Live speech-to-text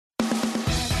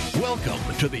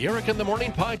Welcome to the Eric in the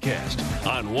Morning podcast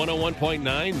on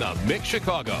 101.9 The Mix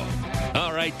Chicago.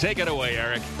 All right, take it away,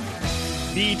 Eric.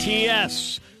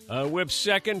 BTS, Whip's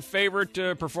second favorite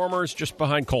performers just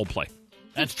behind Coldplay.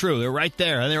 That's true. They're right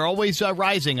there. They're always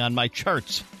rising on my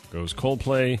charts. Goes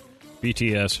Coldplay,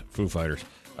 BTS, Foo Fighters.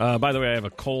 By the way, I have a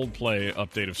Coldplay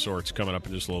update of sorts coming up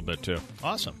in just a little bit, too.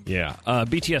 Awesome. Yeah.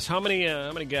 BTS, how many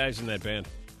guys in that band?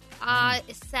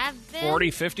 7.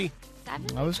 40, 50?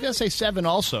 7? I was going to say 7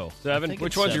 also. 7?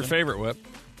 Which one's your favorite, Whip?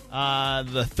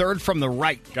 The third from the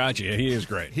right. Gotcha. He is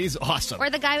great. He's awesome. Or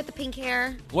the guy with the pink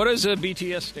hair. What does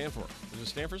BTS stand for? Does it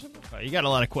stand for something? You got a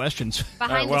lot of questions.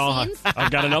 Behind the scenes? I've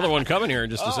got another one coming here in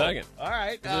just a second. All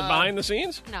right. Is it behind the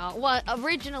scenes? No. Well,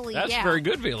 originally, That's yeah. very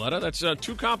good, Violetta. That's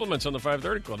 2 compliments on the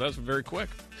 5:30 Club. That's very quick.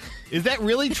 Is that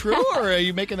really true, or are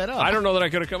you making that up? I don't know that I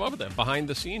could have come up with that. Behind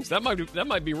the scenes. That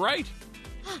might be right.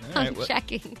 I'm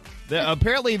checking.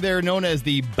 Apparently, they're known as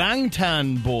the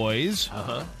Bangtan Boys,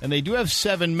 and they do have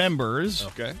 7 members.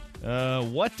 Okay.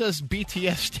 What does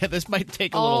BTS stand? This might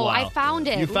take a little while. I found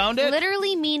it. You found it?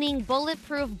 Literally meaning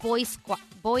Bulletproof Boy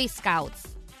Scouts.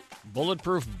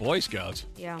 Bulletproof Boy Scouts.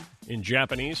 Yeah. In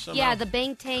Japanese somehow? Yeah, the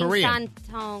Bangtan Korean.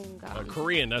 Sangtonga.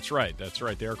 Korean, that's right. They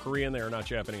are Korean. They are not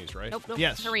Japanese, right? Nope.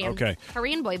 Yes. Korean. Okay.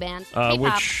 Korean boy band. K-pop.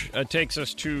 Which takes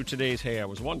us to today's Hey, I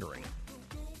Was Wondering.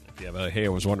 If you have a Hey, I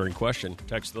Was Wondering question,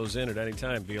 text those in at any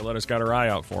time. Violetta's got her eye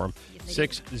out for them.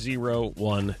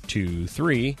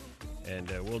 60123. And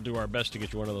we'll do our best to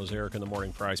get you one of those Eric in the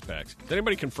Morning prize packs. Is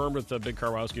anybody confirmed with Big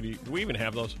Karwowski? Do we even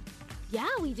have those? Yeah,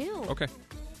 we do. Okay.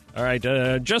 All right.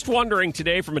 Just wondering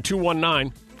today from a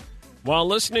 219. While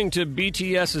listening to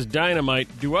BTS's Dynamite,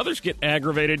 do others get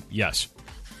aggravated? Yes.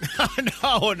 No. Except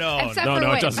No, for it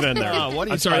Whip. doesn't end there. what are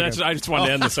you I'm sorry. talking I just wanted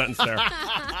to end the sentence there.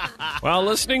 While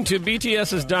listening to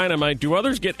BTS's Dynamite, do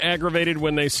others get aggravated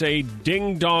when they say,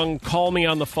 ding dong, call me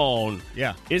on the phone?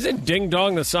 Yeah. Isn't ding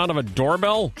dong the sound of a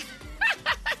doorbell?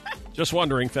 Just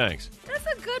wondering. Thanks. That's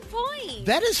a good point.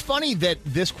 That is funny that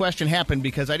this question happened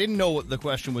because I didn't know what the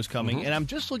question was coming, and I'm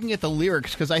just looking at the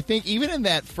lyrics because I think even in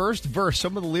that first verse,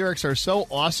 some of the lyrics are so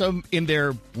awesome in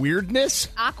their weirdness.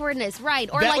 Awkwardness, right.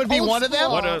 Or That like would be old one of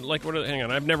them? school. Hang on.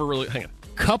 I've never really. Hang on.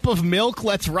 Cup of milk,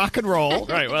 let's rock and roll. All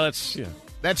right. Well, that's. Yeah.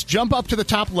 That's jump up to the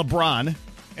top LeBron.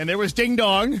 And there was ding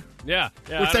dong, Yeah.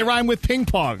 which they rhyme with ping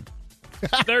pong.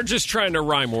 They're just trying to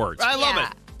rhyme words. I love Yeah.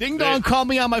 it. Ding dong, call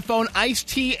me on my phone, iced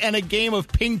tea, and a game of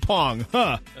ping pong.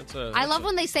 Huh. I love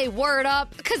when they say word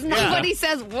up because nobody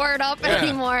says word up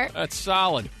anymore. That's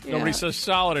solid. Yeah. Nobody says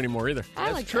solid anymore either.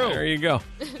 I like true. that. There you go.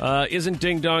 Isn't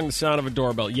ding dong the sound of a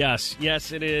doorbell? Yes,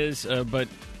 it is. But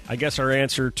I guess our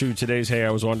answer to today's Hey, I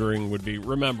Was Wondering would be,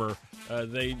 remember,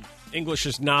 English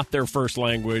is not their first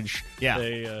language. Yeah.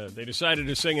 They decided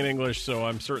to sing in English, so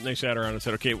I'm certain they sat around and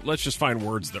said, okay, let's just find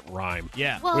words that rhyme.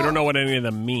 Yeah. Well- We don't know what any of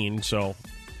them mean, so...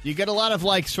 You get a lot of,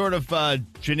 sort of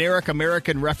generic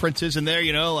American references in there,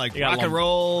 like You got rock and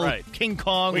roll, right. King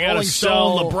Kong, We gotta Rolling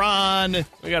sell- Stone, LeBron.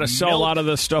 We got to sell a lot of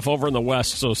this stuff over in the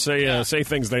West, so say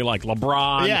things they like.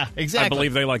 LeBron. Yeah, exactly. I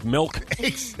believe they like milk.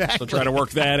 Exactly. So try to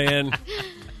work that in.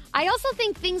 I also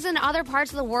think things in other parts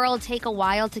of the world take a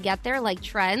while to get there, like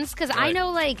trends. Because I Right.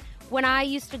 know, when I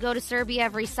used to go to Serbia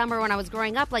every summer when I was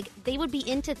growing up, they would be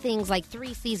into things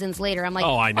 3 seasons later. I'm like,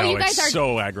 Oh, I know. you guys It's are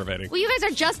so aggravating. well, you guys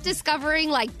are just discovering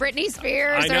Britney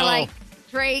Spears I know. or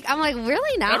Drake. I'm like,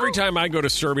 really now? Every time I go to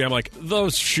Serbia, I'm like,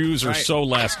 those shoes are Right. so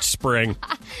last spring.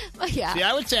 Yeah. See,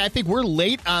 I would say I think we're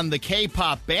late on the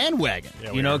K-pop bandwagon,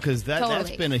 Yeah, we are. because that's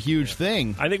Totally. been a huge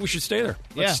thing. I think we should stay there.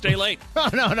 Let's Yeah. stay late. Oh,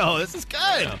 no, this is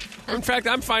good. In fact,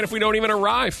 I'm fine if we don't even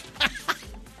arrive.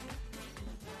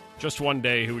 Just one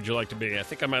day, who would you like to be? I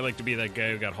think I might like to be that guy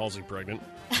who got Halsey pregnant.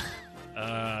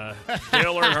 Dale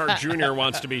Earnhardt Jr.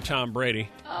 wants to be Tom Brady.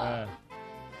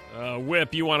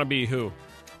 Whip, you want to be who?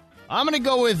 I'm going to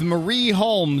go with Marie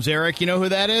Holmes, Eric. You know who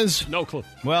that is? No clue.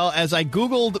 Well, as I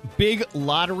Googled big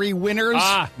lottery winners,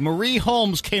 Marie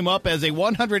Holmes came up as a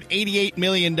 $188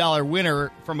 million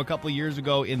winner from a couple of years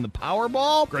ago in the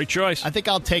Powerball. Great choice. I think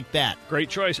I'll take that. Great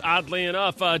choice. Oddly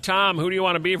enough, Tom, who do you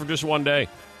want to be for just one day?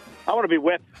 I want to be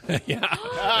Whip. Yeah.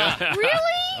 Really?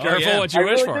 Careful yeah. what you I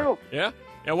wish really for. do. Yeah?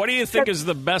 Yeah, what do you think is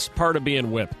the best part of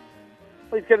being Whip?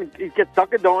 He gets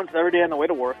Dunkin' Donuts every day on the way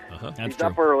to work. That's He's true.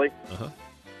 up early.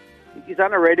 He's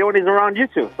on the radio and he's around you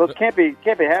two, so it can't be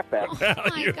half bad. Oh,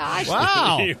 my gosh.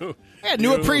 Wow. You- Yeah,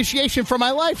 new appreciation for my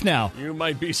life now. You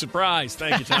might be surprised.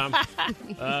 Thank you, Tom.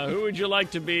 Who would you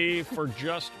like to be for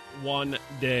just one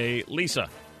day? Lisa.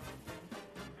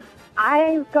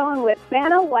 I'm going with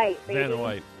Vanna White, baby.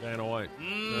 Vanna White.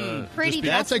 Pretty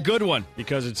That's a good one.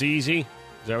 Because it's easy.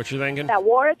 Is that what you're thinking? That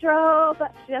wardrobe,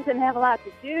 she doesn't have a lot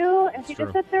to do, and she True.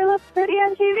 just sits there and looks pretty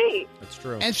on TV. That's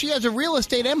true. And she has a real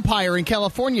estate empire in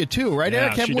California, too, right, Yeah,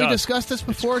 Eric? Haven't she we does. discussed this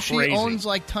before? She crazy. owns,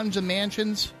 like, tons of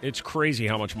mansions. It's crazy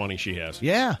how much money she has.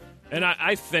 Yeah. And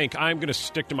I think I'm going to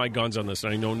stick to my guns on this,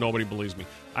 and I know nobody believes me.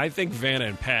 I think Vanna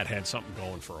and Pat had something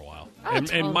going for a while, Oh, and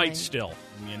totally. might still.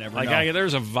 You never Like know.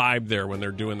 there's a vibe there when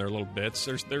they're doing their little bits.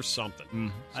 There's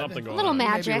something, something going Little on.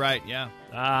 magic. Maybe right, yeah.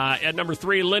 At number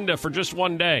 3, Linda, for just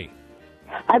one day.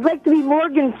 I'd like to be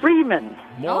Morgan Freeman.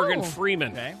 Morgan Oh.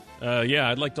 Freeman. Okay. Yeah,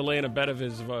 I'd like to lay in a bed of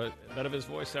his voice.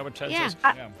 Is that what Ted Yeah. says?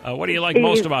 What do you like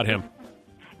most about him?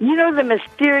 You know, the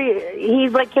mysteria,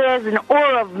 he's like, he has an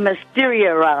aura of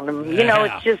mysteria around him. You know,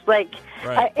 Yeah. it's just like,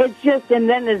 Right. it's just, and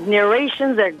then his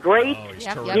narrations are great. Oh, he's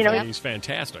Yep, terrific. yep, yep. He's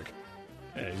fantastic.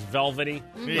 Yeah, he's velvety.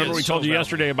 He Remember is we so told you velvety.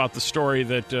 yesterday about the story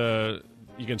that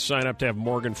you can sign up to have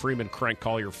Morgan Freeman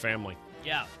call your family.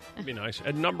 Yeah. That'd be nice.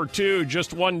 At number 2,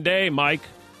 just one day, Mike.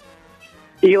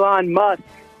 Elon Musk.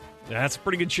 That's a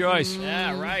pretty good choice.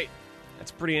 Yeah, right.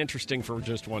 That's pretty interesting for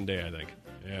just one day, I think.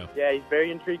 Yeah. Yeah, he's a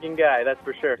very intriguing guy, that's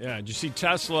for sure. Yeah. Did you see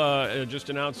Tesla just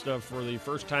announced for the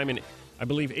first time in, I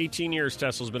believe, 18 years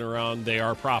Tesla's been around, they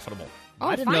are profitable. Oh,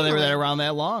 I didn't know they were finally. around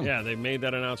that long. Yeah, they made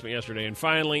that announcement yesterday. And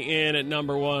finally, in at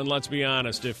number 1, let's be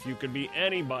honest, if you could be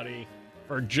anybody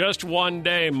for just one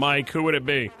day, Mike, who would it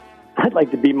be? I'd like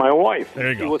to be my wife. There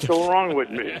you See go. what's so wrong with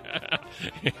me?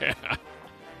 Yeah.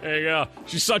 There you go.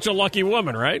 She's such a lucky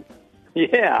woman, right?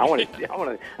 Yeah, I want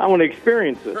to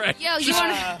experience it. Right. Yo, you She's-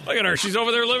 want Look at her. She's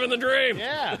over there living the dream.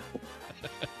 Yeah.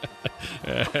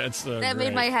 That's so that great.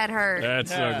 made my head hurt.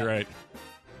 That's so great.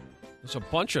 There's a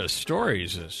bunch of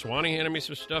stories. Swanee handed me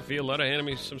some stuff. Violetta handed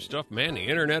me some stuff. Man, the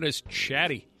internet is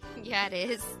chatty. Yeah, it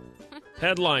is.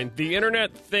 Headline: The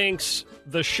internet thinks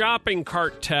the shopping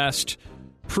cart test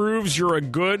proves you're a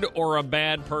good or a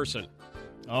bad person.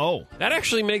 Oh, That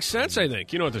actually makes sense, I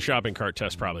think. You know what the shopping cart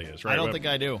test probably is, right? I don't think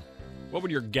I do. What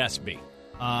would your guess be?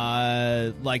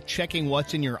 Like checking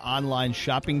what's in your online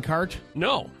shopping cart?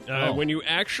 No. Oh. When you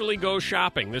actually go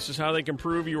shopping, this is how they can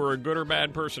prove you are a good or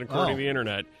bad person according Oh. to the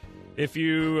internet. If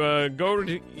you go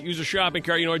to use a shopping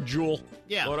cart, you know, a Jewel.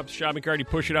 Yeah. Load up the shopping cart, you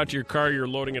push it out to your car, you're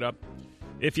loading it up.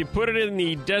 If you put it in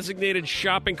the designated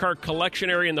shopping cart collection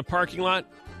area in the parking lot,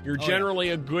 you're generally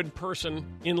a good person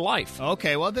in life.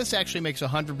 Okay, well, this actually makes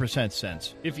 100%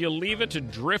 sense. If you leave it to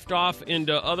drift off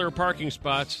into other parking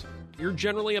spots, you're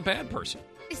generally a bad person.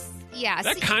 Yeah.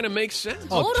 That see- kind of makes sense.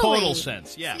 Oh, Totally. total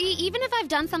sense. Yeah. See, even if I've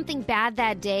done something bad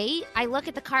that day, I look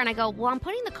at the car and I go, well, I'm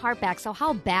putting the cart back, so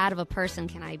how bad of a person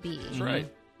can I be? That's right.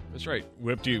 That's right.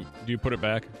 Whip, do you put it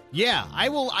back? Yeah, I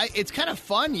will. It's kind of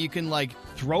fun. You can, like,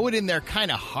 throw it in there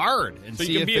kind of hard. And So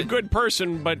see you can if be a it- good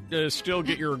person, but still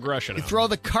get your aggression You out. throw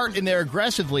the cart in there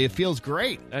aggressively. It feels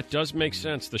great. That does make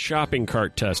sense. The shopping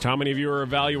cart test. How many of you are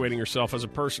evaluating yourself as a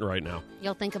person right now?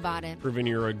 You'll think about it. Proving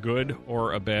you're a good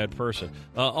or a bad person.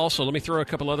 Also, let me throw a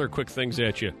couple other quick things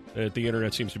at you that the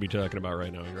internet seems to be talking about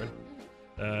right now. You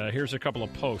ready? Here's a couple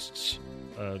of posts.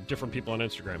 Different people on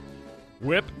Instagram.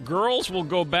 Whip, girls will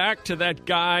go back to that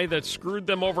guy that screwed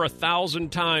them over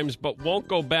 1,000 times, but won't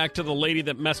go back to the lady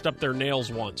that messed up their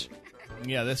nails once.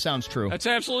 Yeah, this sounds true. That's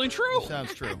absolutely true.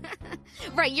 Sounds true.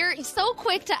 Right, you're so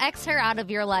quick to X her out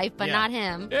of your life, but Yeah. not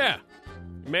him. Yeah.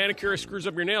 Manicurist screws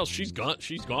up your nails. She's gone.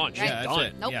 She's gone. She's Yeah, that's done.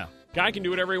 it. Nope. Yeah. Guy can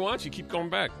do whatever he wants. You keep going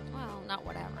back. Well, not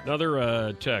whatever.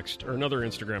 Another text or another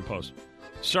Instagram post.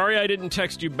 Sorry I didn't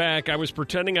text you back. I was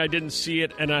pretending I didn't see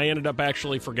it, and I ended up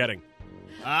actually forgetting.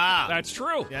 Ah, That's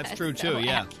true. that's true, so too.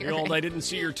 Yeah. The old I didn't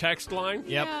see your text line?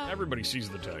 Yep. Everybody sees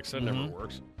the text. That never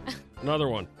works. Another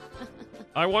one.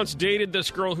 I once dated this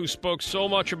girl who spoke so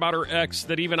much about her ex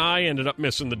that even I ended up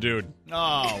missing the dude.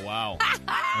 Oh, wow.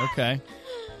 Okay.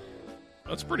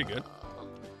 That's pretty good.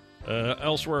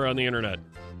 Elsewhere on the internet.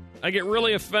 I get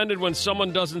really offended when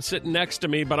someone doesn't sit next to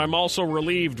me, but I'm also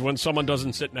relieved when someone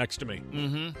doesn't sit next to me.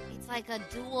 It's like a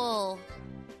dual.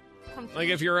 Like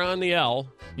if you're on the L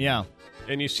Yeah.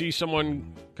 and you see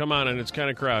someone come on and it's kind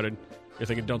of crowded, you're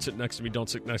thinking, don't sit next to me, don't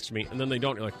sit next to me. And then they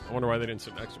don't. You're like, I wonder why they didn't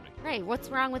sit next to me. Right, what's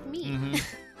wrong with me?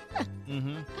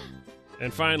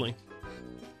 And finally,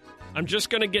 I'm just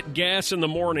going to get gas in the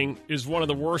morning is one of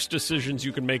the worst decisions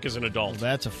you can make as an adult.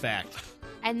 That's a fact.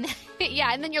 And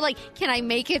yeah, and then you're like, can I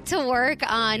make it to work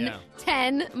on Yeah.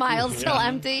 10 miles till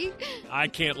empty? I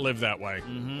can't live that way.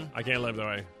 I can't live that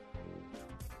way.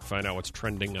 Find out what's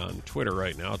trending on Twitter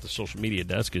right now at the social media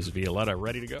desk. Is Violetta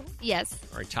ready to go? Yes.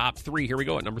 All right, top 3. Here we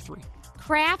go at number 3.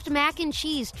 Kraft mac and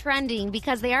cheese trending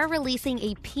because they are releasing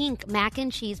a pink mac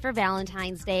and cheese for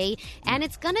Valentine's Day, and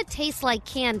it's going to taste like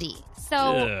candy. So,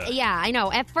 Ugh. yeah, I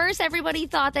know. At first, everybody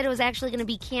thought that it was actually going to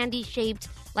be candy-shaped,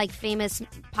 like famous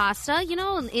pasta,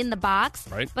 in the box.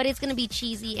 Right. But it's going to be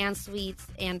cheesy and sweet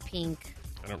and pink.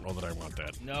 I don't know that I want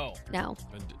that. No. No.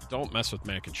 And don't mess with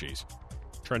mac and cheese.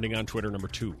 Trending on Twitter, number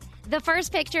 2. The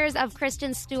first pictures of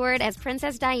Kristen Stewart as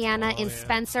Princess Diana in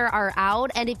Spencer are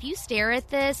out. And if you stare at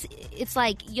this, it's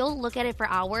like you'll look at it for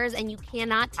hours and you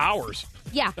cannot. Hours.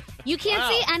 Yeah. You can't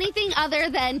see anything other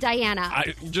than Diana.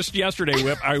 Just yesterday,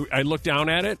 Whip, I looked down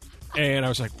at it, and I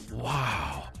was like,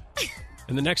 wow.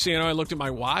 And the next thing I know, I looked at my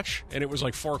watch, and it was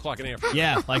like 4 o'clock in the afternoon.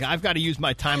 Yeah, like I've got to use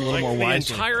my time a little more the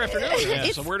wisely. entire afternoon. Yeah,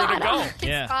 It's so where did it spot go? on. It's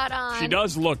Yeah. spot on. She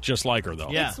does look just like her, though.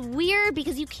 Yeah. It's weird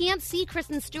because you can't see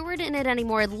Kristen Stewart in it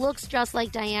anymore. It looks just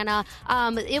like Diana.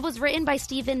 It was written by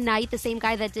Stephen Knight, the same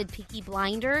guy that did Peaky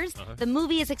Blinders. The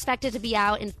movie is expected to be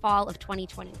out in fall of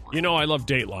 2021. You know, I love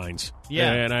Datelines.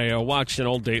 Yeah. And I watched an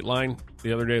old Dateline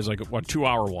the other day. It was like a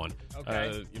 2-hour one.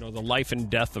 Okay. The life and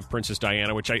death of Princess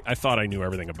Diana, which I thought I knew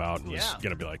everything about and was Yeah.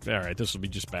 going to be like, all right, this will be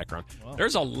just background.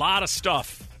 There's a lot of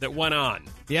stuff that went on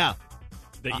Yeah.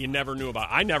 that you never knew about.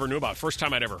 I never knew about. First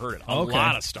time I'd ever heard it. A Okay.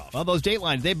 lot of stuff. Well, those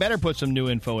Datelines, they better put some new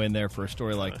info in there for a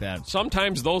story like that.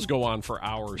 Sometimes those go on for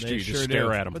hours, too. They You sure just stare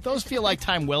do. at them. But those feel like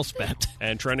time well spent.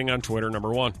 And trending on Twitter, number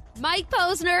 1. Mike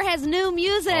Posner has new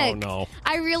music. Oh, no.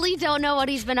 I really don't know what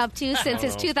he's been up to since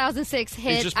his 2006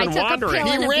 hit. just been I took wandering. a pill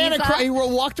He in ran Ibiza. across. He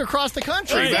walked across the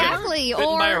country. Exactly.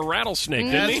 Bitten by a Or rattlesnake,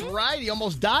 didn't That's he? right. He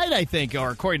almost died, I think, or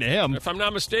according to him. If I'm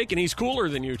not mistaken, he's cooler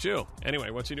than you, too.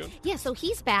 Anyway, what's he doing? yeah, so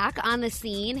he's back on the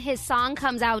scene. His song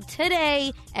comes out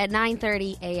today at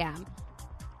 9:30 a.m.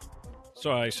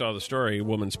 So I saw the story. A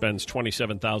woman spends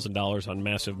 $27,000 on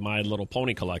massive My Little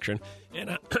Pony collection.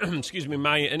 And, excuse me,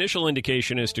 my initial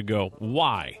indication is to go,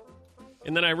 why?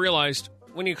 And then I realized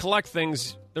when you collect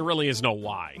things, there really is no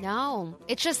why. No,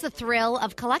 it's just the thrill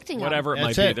of collecting them. Whatever it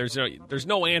That's might it. be. There's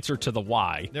no answer to the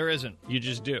why. There isn't. You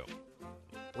just do.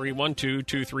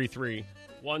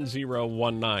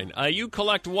 312-233-1019. You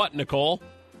collect what, Nicole?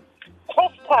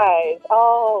 Twist ties,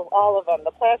 all of them.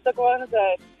 The plastic ones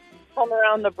that come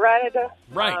around the bread.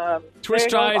 Right. Twist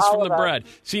there goes ties all from of the them. bread.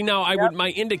 See, now my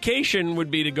indication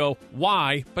would be to go,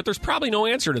 why? But there's probably no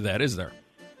answer to that, is there?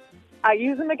 I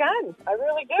use them again. I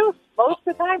really do. Most of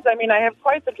the times. I mean, I have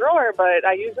quite the drawer, but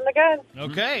I use them again.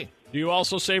 Okay. Do you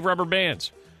also save rubber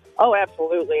bands? Oh,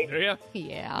 absolutely. Do you?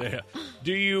 Yeah. Yeah.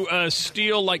 Do you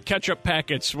steal like ketchup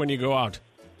packets when you go out?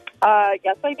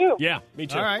 Yes, I do. Yeah, me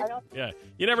too. All right. Yeah.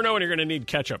 You never know when you're going to need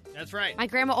ketchup. That's right. My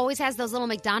grandma always has those little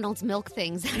McDonald's milk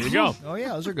things. There you go. Oh, yeah,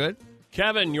 those are good.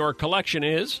 Kevin, your collection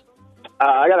is?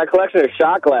 I got a collection of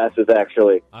shot glasses,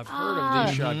 actually. I've heard of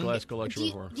these shot glass collection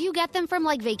before. Do you get them from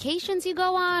like vacations you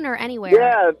go on or anywhere?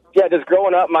 Yeah. Just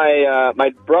growing up,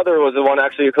 my brother was the one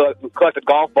actually who collected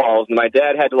golf balls, and my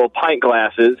dad had the little pint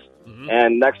glasses.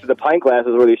 And next to the pint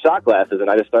glasses were these shot glasses, and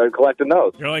I just started collecting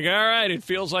those. You're like, all right, it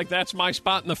feels like that's my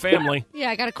spot in the family. Yeah,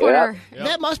 I got a quarter. Yep.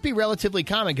 That must be relatively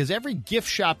common because every gift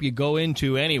shop you go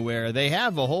into anywhere, they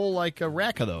have a whole a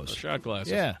rack of those. Shot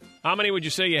glasses. Yeah. How many would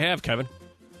you say you have, Kevin?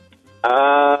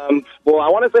 Well, I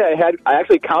want to say I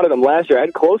actually counted them last year. I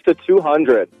had close to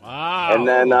 200. Wow. And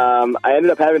then I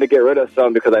ended up having to get rid of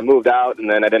some because I moved out, and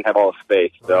then I didn't have all the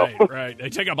space. So. Right. They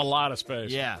take up a lot of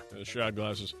space. Yeah. The shot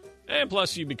glasses. And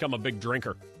plus, you become a big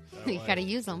drinker. You got to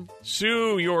use them.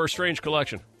 Sue, your strange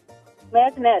collection.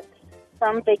 Magnets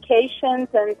from vacations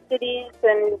and cities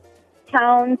and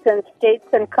towns and states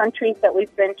and countries that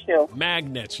we've been to.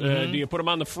 Magnets. Do you put them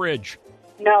on the fridge?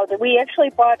 No, we actually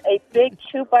bought a big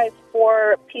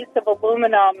 2x4 piece of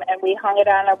aluminum and we hung it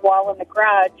on a wall in the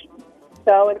garage.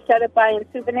 So instead of buying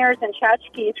souvenirs and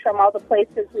tchotchkes from all the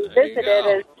places we There you visited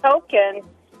go. as token,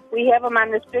 we have them on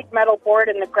this big metal board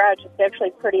in the garage. It's actually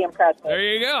pretty impressive. There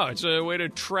you go. It's a way to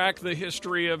track the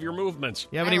history of your movements.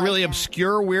 You have I any like really that.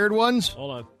 obscure, weird ones?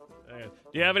 Hold on. Hang on.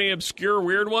 Do you have any obscure,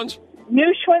 weird ones?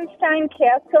 Neuschwanstein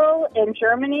Castle in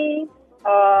Germany,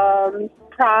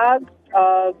 Prague.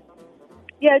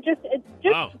 Just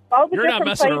Wow. all the You're not different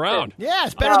messing places. around. Yeah,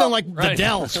 it's better than the Right.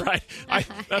 Dells. Right.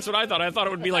 That's what I thought. I thought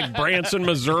it would be like Branson,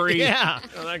 Missouri. Yeah.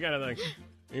 That kind of thing.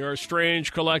 Your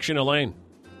strange collection, Elaine.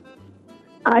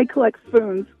 I collect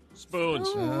spoons. Spoons.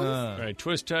 All right.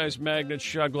 Twist ties, magnets,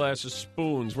 shot glasses,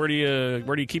 spoons. Where do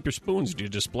you keep your spoons? Do you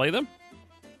display them?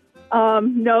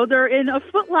 No, they're in a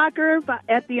Foot Locker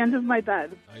at the end of my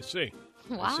bed. I see.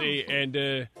 Wow. I see. And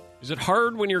is it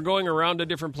hard when you're going around to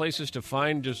different places to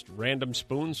find just random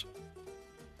spoons?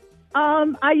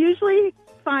 I usually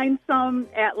find some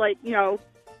at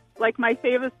like my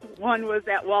favorite one was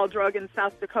at Wall Drug in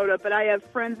South Dakota, but I have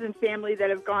friends and family that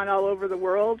have gone all over the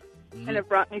world and have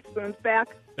brought me spoons back.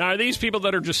 Now, are these people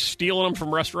that are just stealing them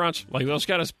from restaurants? Like those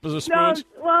kind of spoons? No,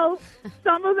 well,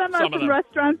 some of them are from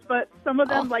restaurants, but some of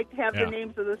them have Yeah. the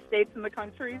names of the states and the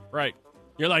countries. Right.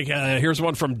 You're like, here's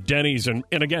one from Denny's and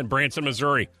again, Branson,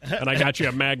 Missouri. And I got you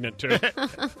a magnet, too.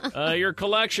 Your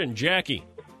collection, Jackie.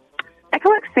 I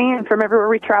collect sand from everywhere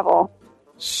we travel.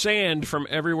 Sand from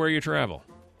everywhere you travel.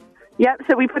 Yep,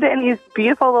 so we put it in these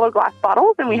beautiful little glass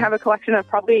bottles, and we have a collection of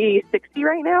probably 60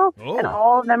 right now, and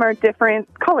all of them are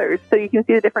different colors, so you can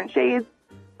see the different shades.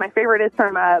 My favorite is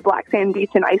from Black Sand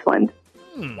Beach in Iceland.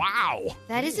 Wow.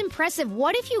 That is impressive.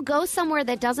 What if you go somewhere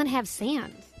that doesn't have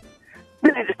sand?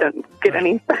 Then I just don't get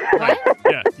any.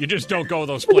 Yeah, you just don't go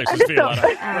those places, Violetta.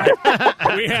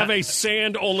 Right. We have a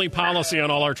sand-only policy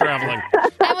on all our traveling.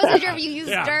 I wasn't sure if you use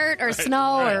dirt or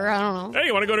snow or I don't know. Hey,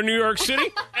 you want to go to New York City?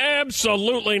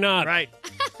 Absolutely not. Right.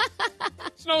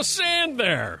 There's no sand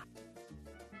there.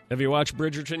 Have you watched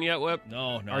Bridgerton yet, Whip?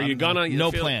 No. Are you gonna?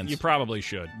 No You plans. You probably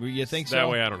should. You think so? That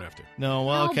way I don't have to. No,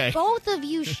 well, No, okay. both of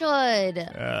you should.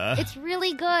 It's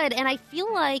really good. And I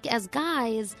feel like as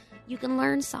guys, you can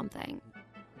learn something.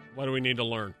 What do we need to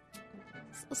learn?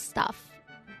 Stuff.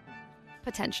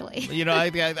 Potentially. You know, I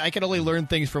can only learn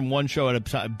things from one show at a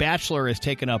time. Bachelor has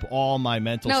taken up all my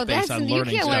mental space on you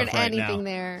learning can't stuff learn right anything now.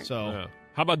 there. So,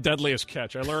 How about Deadliest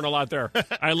Catch? I learned a lot there.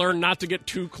 I learned not to get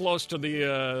too close to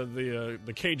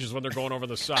the cages when they're going over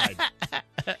the side.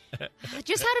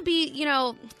 Just how to be,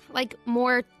 like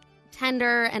more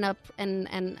tender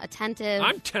and attentive.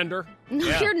 I'm tender. No,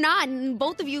 you're not. And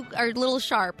both of you are a little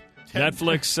sharp.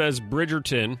 Netflix says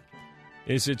Bridgerton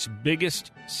is its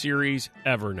biggest series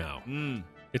ever now.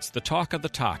 It's the talk of the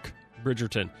talk,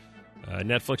 Bridgerton.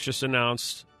 Netflix just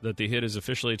announced that the hit is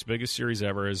officially its biggest series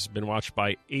ever, has been watched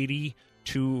by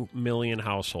 82 million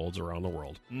households around the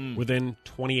world within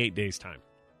 28 days' time.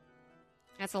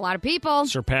 That's a lot of people.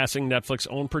 Surpassing Netflix's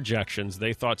own projections.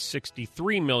 They thought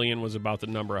 63 million was about the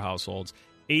number of households.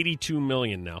 82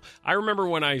 million now. I remember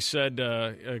when I said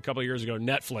a couple of years ago,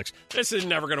 Netflix, this is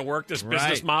never going to work, this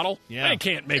business model. Yeah. They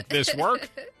can't make this work.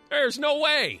 There's no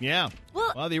way. yeah.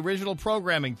 Well, the original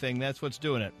programming thing, that's what's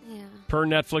doing it. Yeah. Per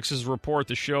Netflix's report,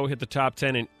 the show hit the top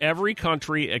 10 in every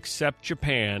country except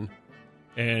Japan,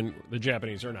 and the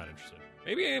Japanese are not interested.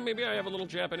 Maybe I have a little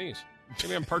Japanese.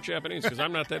 Maybe I'm part Japanese because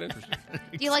I'm not that interested.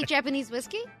 Do you like Japanese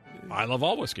whiskey? I love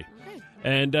all whiskey. Okay.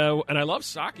 And I love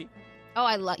sake. Oh,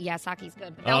 sake's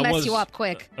good. But that'll mess you up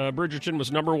quick. Bridgerton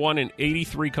was number one in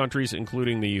 83 countries,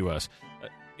 including the U.S.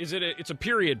 It's a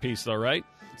period piece, though, right?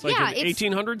 It's like in the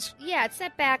 1800s? Yeah, it's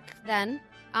set back then.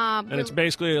 And it's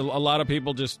basically a lot of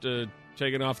people just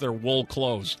taking off their wool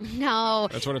clothes. No.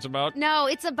 That's what it's about? No,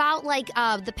 it's about, like,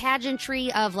 the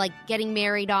pageantry of, like, getting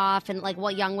married off and, like,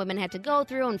 what young women had to go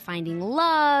through and finding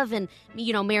love and,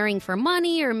 marrying for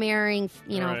money or marrying,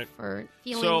 Right. for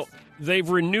feelings. So they've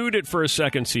renewed it for a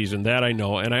second season. That I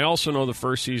know. And I also know the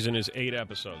first season is 8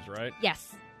 episodes, right?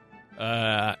 Yes.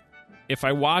 If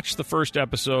I watch the first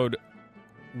episode,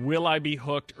 will I be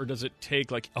hooked, or does it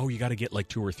take, you got to get,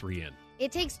 2 or 3 in?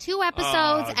 It takes 2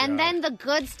 episodes, and then the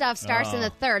good stuff starts in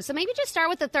the third. So maybe just start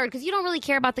with the third, because you don't really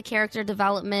care about the character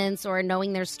developments or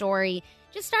knowing their story.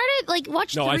 Just start it,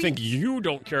 watch 3. No, I think you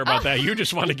don't care about that. You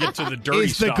just want to get to the dirty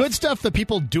Is stuff. the good stuff the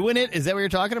people doing it? Is that what you're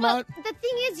talking about? The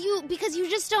thing is, because you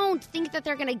just don't think that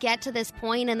they're going to get to this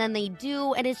point, and then they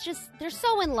do, and it's just, they're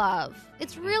so in love.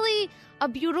 It's really a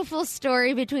beautiful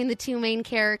story between the two main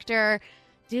characters,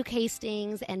 Duke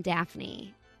Hastings and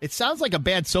Daphne. It sounds like a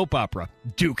bad soap opera.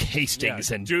 Duke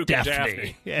Hastings and Duke and Daphne.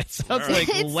 Daphne. Yeah, it sounds All right. like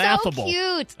It's laughable. so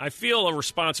cute. I feel a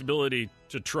responsibility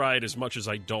to try it as much as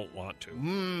I don't want to.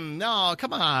 No,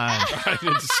 come on.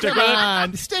 Stick Come with it.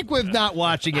 on. Stick with not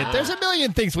watching it. There's a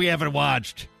million things we haven't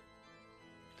watched.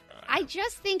 I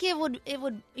just think it would.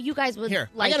 You guys would. Here,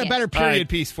 like I got a it. better period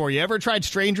piece for you. Ever tried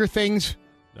Stranger Things?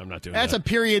 I'm not doing That's that. a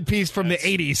period piece from the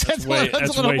 80s. That's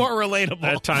a little more relatable.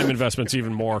 That time investment's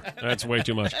even more. That's way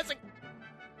too much.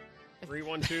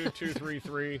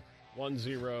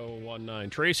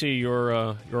 312-233-1019. Tracy, you're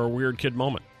a weird kid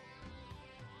moment.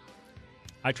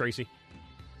 Hi, Tracy.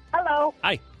 Hello.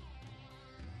 Hi.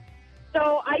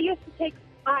 So I used to take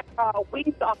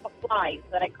wings off of flies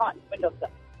that I caught in windowsill.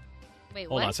 Wait,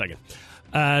 Hold what? on a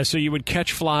second. So you would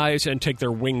catch flies and take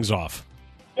their wings off.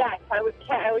 Yes, I would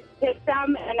take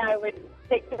them and I would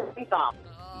take their wings off.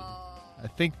 I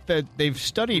think that they've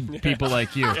studied people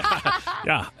like you.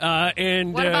 Yeah.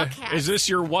 And What about cats? is this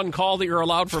your one call that you're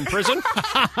allowed from prison?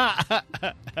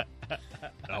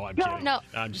 No, I'm kidding. No.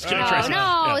 I'm just kidding, No, Tracy.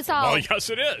 no, it's all- Oh, yes,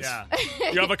 it is. Yeah.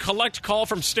 You have a collect call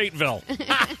from Stateville.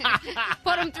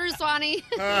 Put him through, Swanee.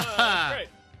 That's great.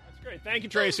 That's great. Thank you,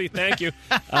 Tracy. Thank you.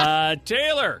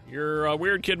 Taylor, your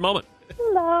weird kid moment.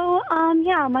 Hello.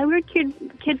 Yeah, my weird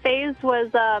kid phase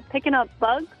was picking up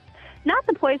bugs. Not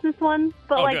the poisonous ones,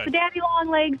 but Oh, like good. the daddy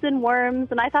long legs and worms,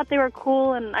 and I thought they were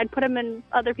cool, and I'd put them in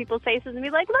other people's faces and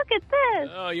be like, look at this.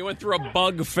 Oh, you went through a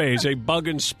bug phase, a bug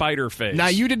and spider phase. Now,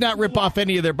 you did not rip off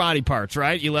any of their body parts,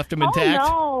 right? You left them intact?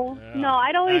 Oh, no. No,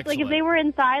 I'd always, like, if they were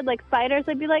inside, like spiders,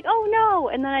 I'd be like, oh, no.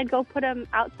 And then I'd go put them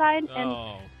outside. And,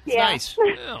 Oh. yeah. Nice.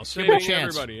 Well, saving a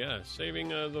chance. everybody, yeah. Saving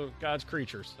the God's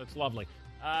creatures. That's lovely.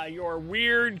 Your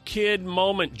weird kid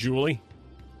moment, Julie.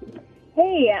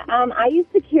 Hey, I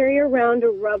used to carry around a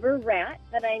rubber rat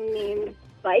that I named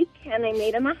Spike, and I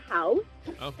made him a house.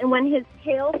 Oh. And when his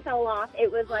tail fell off, it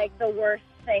was like the worst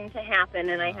thing to happen,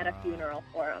 and I had a funeral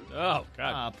for him. Oh,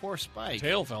 God. Poor Spike.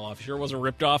 Tail fell off. Sure wasn't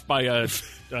ripped off by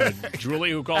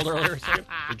Julie, who called earlier.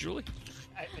 Julie?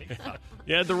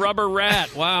 Yeah, the rubber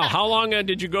rat. Wow. How long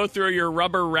did you go through your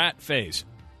rubber rat phase?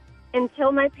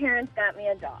 Until my parents got me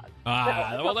a dog.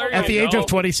 Well, there you At the go. age of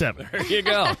 27. There you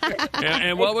go.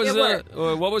 and what was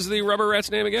the rubber rat's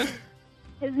name again?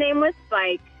 His name was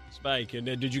Spike. Spike. And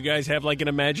did you guys have like an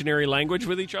imaginary language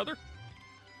with each other?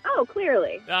 Oh,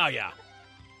 clearly. Oh, yeah.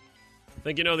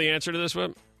 Think you know the answer to this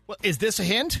one? Well, is this a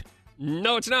hint?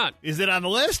 No, it's not. Is it on the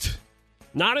list?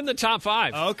 Not in the top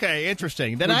 5. Okay,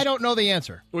 interesting. Then I don't know the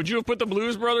answer. Would you have put the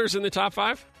Blues Brothers in the top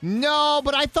 5? No,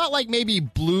 but I thought like maybe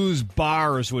blues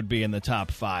bars would be in the top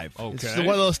 5. Okay. It's one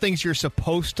of those things you're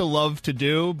supposed to love to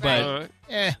do, but All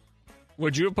right.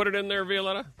 Would you have put it in there,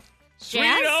 Violetta? Sweet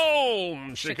Jazz?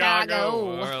 Home, Chicago.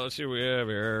 Chicago. All right, let's see what we have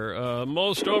here.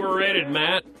 Most overrated,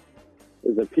 Matt.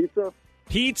 Is it pizza?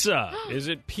 Pizza. Is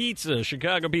it pizza?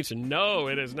 Chicago pizza. No,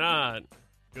 it is not.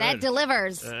 That Good.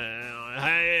 delivers.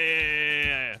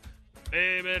 Hey,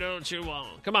 baby, don't you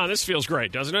want? Come on, this feels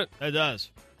great, doesn't it? It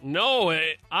does. No,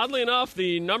 oddly enough,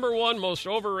 the number one most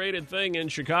overrated thing in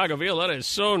Chicago, Violetta is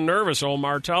so nervous,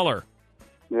 Omar. Tell her.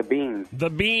 The bean. The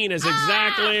bean is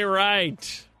exactly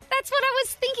right. That's what I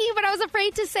was thinking, but I was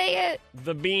afraid to say it.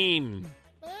 The bean.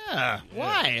 Yeah.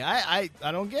 Why?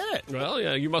 I don't get it. Well,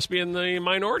 yeah, you must be in the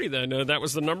minority then. That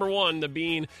was the number one, the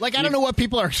bean. Like, I don't know what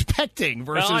people are expecting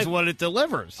versus what it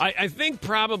delivers. I think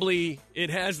probably it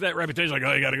has that reputation, like,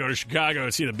 oh, you got to go to Chicago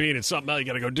and see the bean. It's something else. You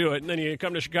got to go do it. And then you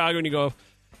come to Chicago and you go,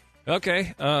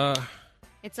 okay.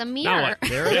 It's a Now mirror. what?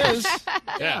 There it is.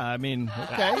 Yeah, I mean,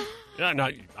 okay. Yeah, no,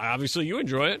 obviously you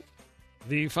enjoy it.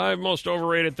 The 5 most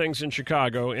overrated things in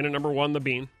Chicago. In at number 1, the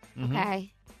bean.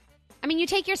 Okay. I mean, you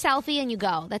take your selfie and you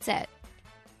go. That's it.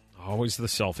 Always the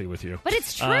selfie with you. But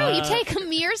it's true. You take a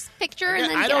mirror picture and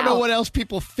then I get don't know out. what else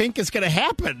people think is going to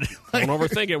happen. Don't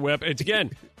overthink it, Whip. It's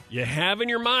again, you have in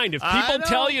your mind. If I people know.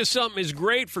 tell you something is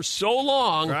great for so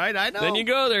long, Right, I know. then you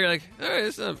go there, you're like, all right,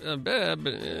 it's not bad,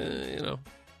 but you know,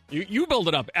 you build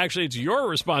it up. Actually, it's your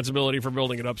responsibility for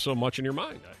building it up so much in your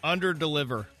mind. Under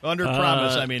deliver. Under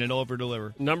promise, and over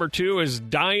deliver. Number 2 is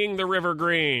dyeing the river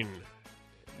green.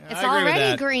 It's I agree with already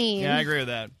that. green. Yeah, I agree with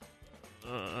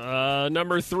that.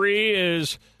 Number 3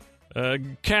 is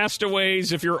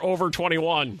castaways if you're over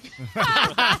 21.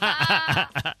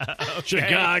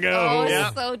 Chicago.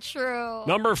 Oh, so true.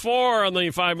 Number 4 on the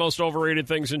 5 most overrated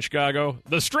things in Chicago,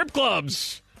 the strip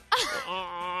clubs.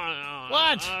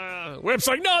 What? Whip's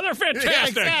like, no, they're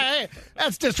fantastic. Yeah,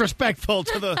 that's disrespectful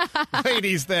to the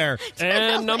ladies there.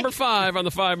 And number 5 on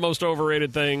the 5 most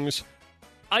overrated things,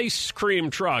 ice cream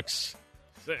trucks.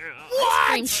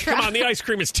 What? Come on, the ice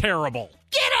cream is terrible.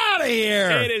 Get out of here.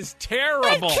 It is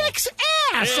terrible. It kicks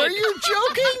ass. Are you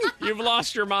joking? You've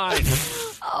lost your mind.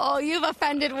 Oh, you've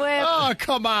offended Whip. Oh,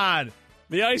 come on.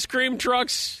 The ice cream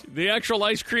trucks, the actual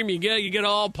ice cream you get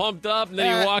all pumped up, and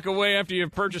then you walk away after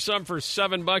you've purchased something for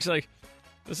 $7. Like,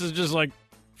 this is just like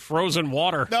frozen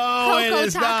water. No, it Coco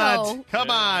is Taco. not. Come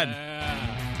on.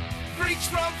 Freaks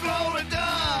from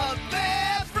Florida.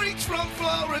 They're freaks from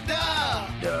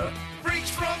Florida. Freaks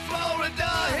from Florida.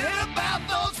 Hear about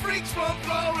those freaks from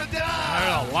Florida.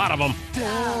 There's a lot of them.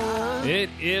 It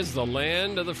is the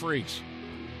land of the freaks.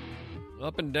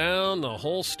 Up and down the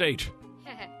whole state.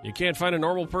 You can't find a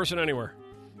normal person anywhere.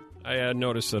 I had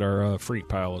noticed that our freak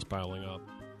pile is piling up.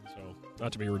 So,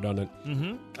 not to be redundant.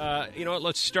 Mm-hmm. You know what?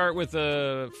 Let's start with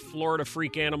Florida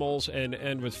freak animals and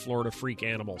end with Florida freak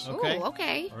animals. Okay. Ooh,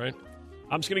 okay. All right.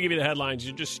 I'm just going to give you the headlines.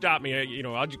 You just stop me.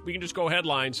 We can just go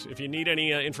headlines. If you need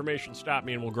any information, stop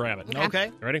me and we'll grab it.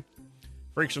 Okay. Ready?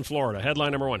 Freaks in Florida.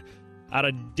 Headline number 1. Out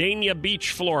of Dania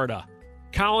Beach, Florida.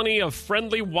 Colony of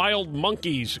friendly wild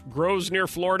monkeys grows near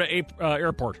Florida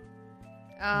airport.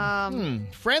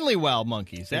 Friendly wild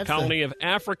monkeys. A colony of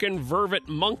African vervet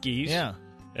monkeys. Yeah.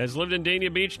 Has lived in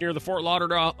Dania Beach near the Fort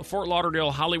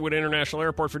Lauderdale Hollywood International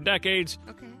Airport for decades.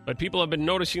 Okay. But people have been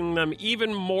noticing them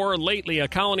even more lately. A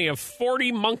colony of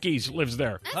 40 monkeys lives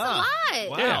there. That's a lot.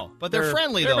 Wow. Yeah. But they're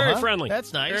friendly, They're though, very huh? friendly.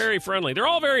 That's nice. Very friendly. They're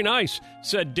all very nice,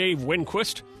 said Dave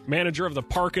Winquist, manager of the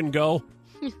Park and Go.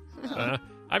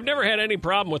 I've never had any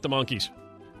problem with the monkeys.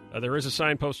 There is a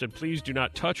sign posted, please do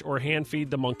not touch or hand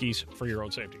feed the monkeys for your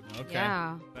own safety. Okay.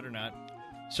 Yeah. Better not.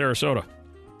 Sarasota.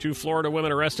 2 Florida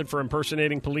women arrested for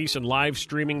impersonating police and live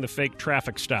streaming the fake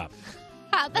traffic stop.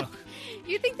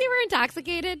 You think they were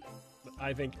intoxicated?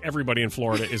 I think everybody in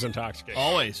Florida is intoxicated.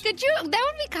 Always. Could you? That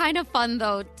would be kind of fun,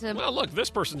 though. Well, look,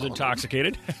 this person's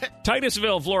intoxicated.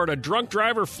 Titusville, Florida. Drunk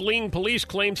driver fleeing police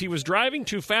claims he was driving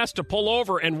too fast to pull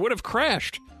over and would have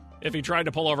crashed if he tried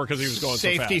to pull over because he was going so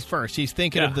fast. Safety first. He's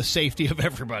thinking of the safety of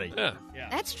everybody. Yeah.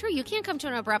 That's true. You can't come to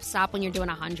an abrupt stop when you're doing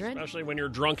 100. Especially when you're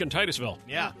drunk in Titusville.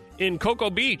 Yeah. In Cocoa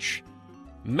Beach,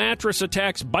 mattress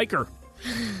attacks biker.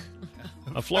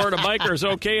 A Florida biker is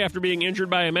okay after being injured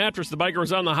by a mattress. The biker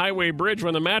was on the highway bridge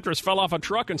when the mattress fell off a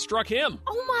truck and struck him.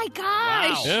 Oh, my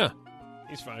gosh. Yeah.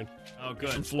 He's fine. Oh, He's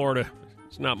from good. Florida.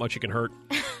 It's not much you can hurt.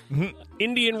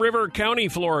 Indian River County,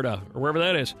 Florida, or wherever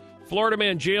that is. Florida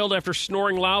man jailed after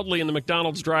snoring loudly in the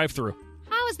McDonald's drive-thru.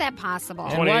 How is that possible?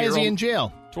 And why is he in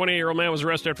jail? 28-year-old man was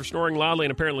arrested after snoring loudly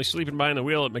and apparently sleeping behind the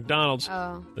wheel at McDonald's.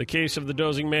 Oh. The case of the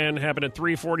dozing man happened at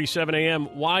 3:47 a.m.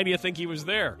 Why do you think he was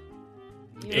there?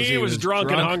 He was drunk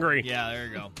and hungry. Yeah, there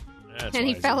you go. That's And why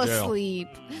he he's fell in jail. asleep.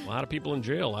 A lot of people in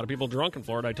jail. A lot of people drunk in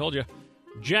Florida, I told you.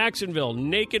 Jacksonville,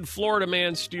 naked Florida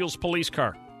man steals police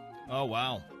car. Oh,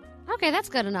 wow. Okay, that's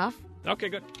good enough. Okay,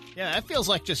 good. Yeah, that feels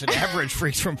like just an average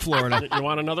freak from Florida. You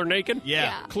want another naked?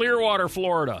 Yeah. Clearwater,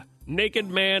 Florida. Naked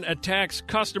man attacks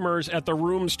customers at the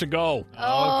rooms to go.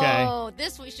 Oh,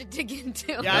 this we should dig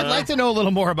into. Yeah, I'd like to know a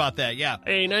little more about that. Yeah.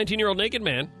 A 19-year-old naked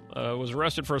man was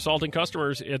arrested for assaulting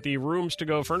customers at the Rooms to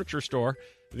Go furniture store.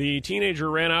 The teenager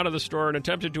ran out of the store and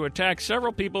attempted to attack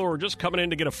several people who were just coming in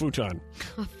to get a futon.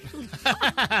 All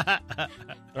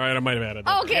right, I might have added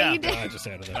that. Okay, you did. I just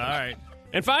added that. All right.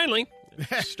 And finally,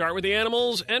 start with the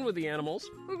animals, end with the animals.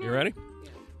 You ready?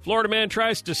 Florida man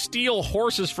tries to steal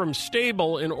horses from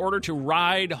stable in order to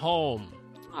ride home.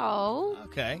 Oh.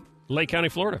 Okay. Lake County,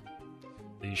 Florida.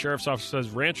 The sheriff's office says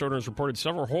ranch owners reported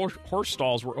several horse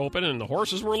stalls were open and the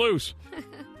horses were loose.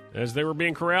 As they were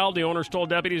being corralled, the owners told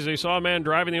deputies they saw a man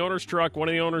driving the owner's truck. One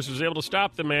of the owners was able to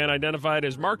stop the man, identified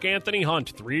as Mark Anthony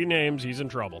Hunt. 3 names. He's in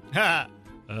trouble.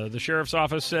 The sheriff's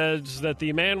office says that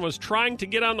the man was trying to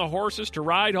get on the horses to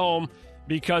ride home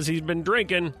because he's been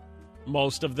drinking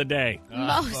most of the day.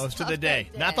 Most of the day.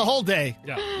 Not the whole day.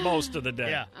 Yeah, most of the day.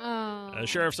 Yeah. The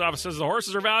sheriff's office says the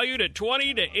horses are valued at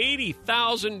 $20,000 to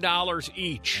 $80,000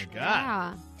 each.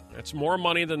 Yeah. That's more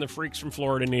money than the freaks from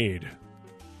Florida need.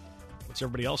 What's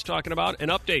everybody else talking about? An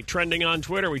update trending on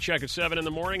Twitter. We check at 7 in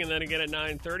the morning and then again at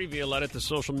 9:30 via Let It, the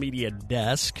social media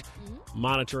desk.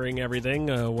 Monitoring everything,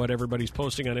 what everybody's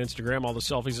posting on Instagram, all the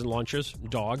selfies and lunches,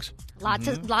 dogs. Lot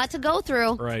to go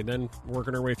through. Right, then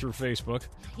working our way through Facebook.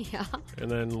 Yeah.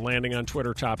 And then landing on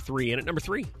Twitter, top 3. And at number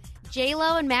 3.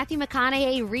 J-Lo and Matthew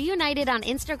McConaughey reunited on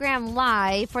Instagram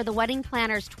Live for the wedding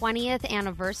planner's 20th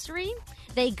anniversary.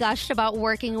 They gushed about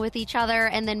working with each other,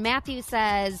 and then Matthew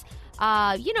says,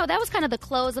 that was kind of the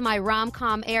close of my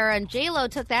rom-com era, and J-Lo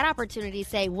took that opportunity to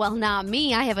say, well, not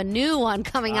me. I have a new one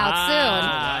coming out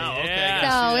soon. Yeah.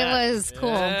 So it was cool.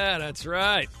 Yeah, that's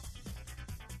right.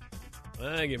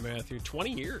 Thank you, Matthew.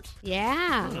 20 years.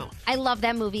 Yeah. Wow. I love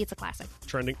that movie. It's a classic.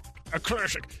 Trending. A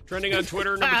classic. Trending on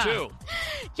Twitter, number 2.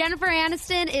 Jennifer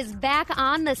Aniston is back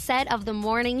on the set of The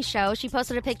Morning Show. She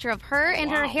posted a picture of her and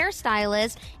her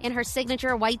hairstylist in her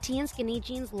signature white tee and skinny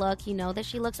jeans look. You know that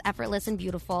she looks effortless and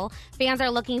beautiful. Fans are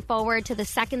looking forward to the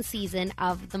 2nd season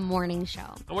of The Morning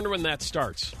Show. I wonder when that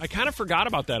starts. I kind of forgot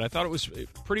about that. I thought it was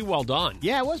pretty well done.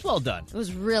 Yeah, it was well done. It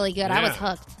was really good. I was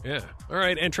hooked. Yeah. All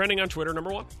right, and trending on Twitter,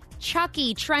 number 1.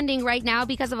 Chucky trending right now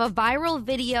because of a viral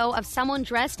video of someone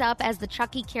dressed up as the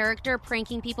Chucky character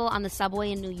pranking people on the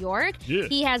subway in New York. Yeah.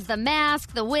 He has the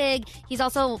mask, the wig. He's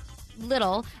also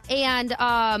little, and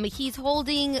he's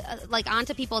holding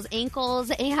onto people's ankles,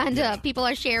 and people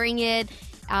are sharing it.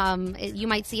 You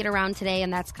might see it around today,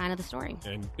 and that's kind of the story.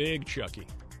 And Big Chucky.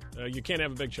 You can't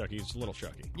have a Big Chucky. He's Little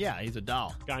Chucky. Yeah, he's a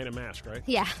doll. Guy in a mask, right?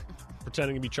 Yeah,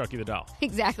 Pretending to be Chucky the doll.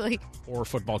 exactly. Or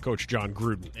football coach John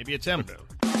Gruden. Maybe it's him.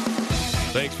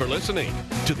 Thanks for listening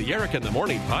to the Eric in the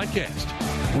Morning podcast.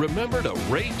 Remember to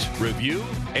rate, review,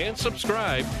 and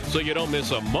subscribe so you don't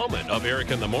miss a moment of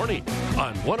Eric in the Morning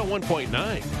on 101.9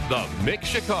 The Mix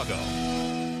Chicago.